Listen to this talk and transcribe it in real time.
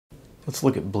Let's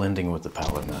look at blending with the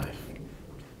palette knife.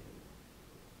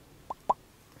 What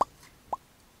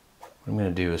I'm going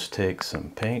to do is take some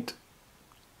paint,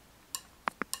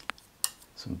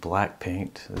 some black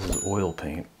paint. This is oil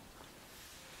paint.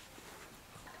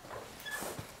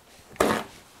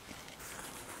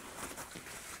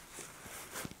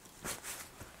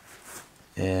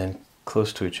 And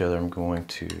close to each other, I'm going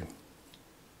to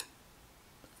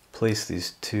place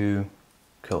these two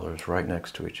colors right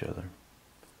next to each other,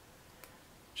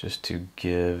 just to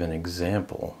give an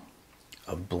example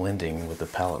of blending with the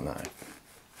palette knife.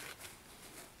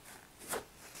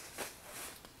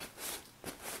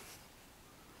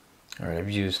 All right,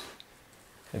 I've used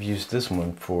this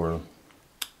one for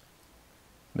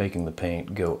making the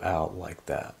paint go out like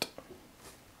that.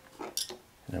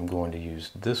 And I'm going to use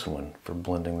this one for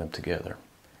blending them together.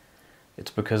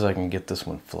 It's because I can get this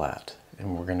one flat,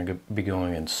 and we're going to be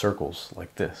going in circles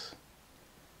like this.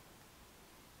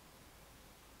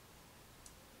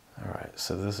 All right,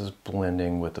 so this is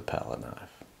blending with the palette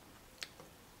knife.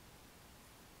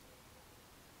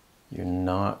 You're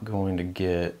not going to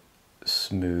get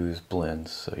smooth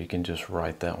blends, so you can just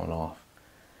write that one off.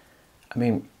 I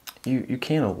mean, you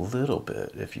can a little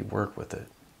bit if you work with it.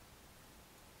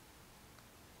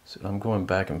 So I'm going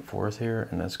back and forth here,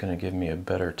 and that's going to give me a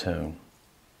better tone.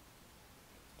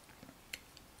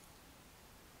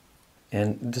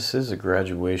 And this is a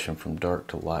graduation from dark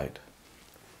to light,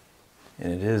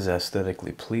 and it is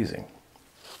aesthetically pleasing,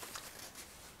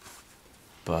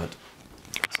 but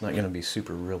it's not going to be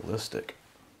super realistic.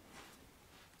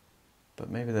 But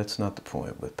maybe that's not the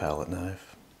point with palette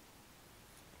knife.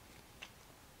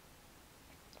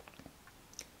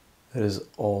 That is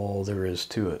all there is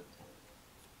to it.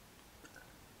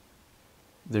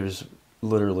 There's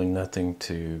literally nothing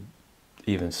to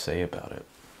even say about it,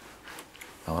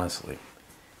 honestly.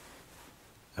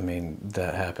 I mean,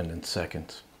 that happened in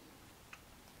seconds.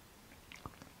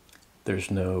 There's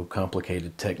no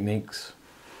complicated techniques.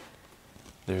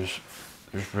 There's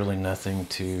really nothing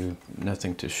to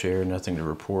share, nothing to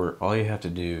report. All you have to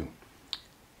do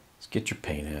is get your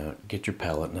paint out, get your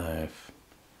palette knife,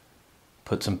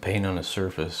 put some paint on a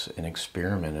surface, and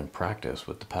experiment and practice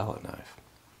with the palette knife.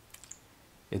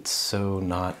 It's so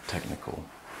not technical.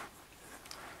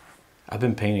 I've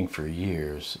been painting for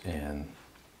years, and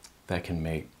that can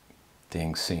make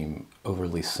things seem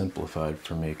overly simplified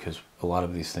for me, because a lot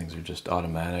of these things are just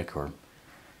automatic, or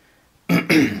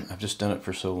I've just done it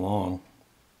for so long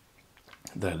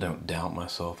that I don't doubt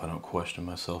myself, I don't question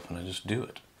myself, and I just do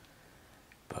it.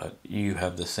 But you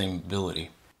have the same ability.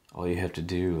 All you have to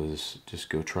do is just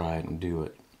go try it and do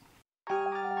it.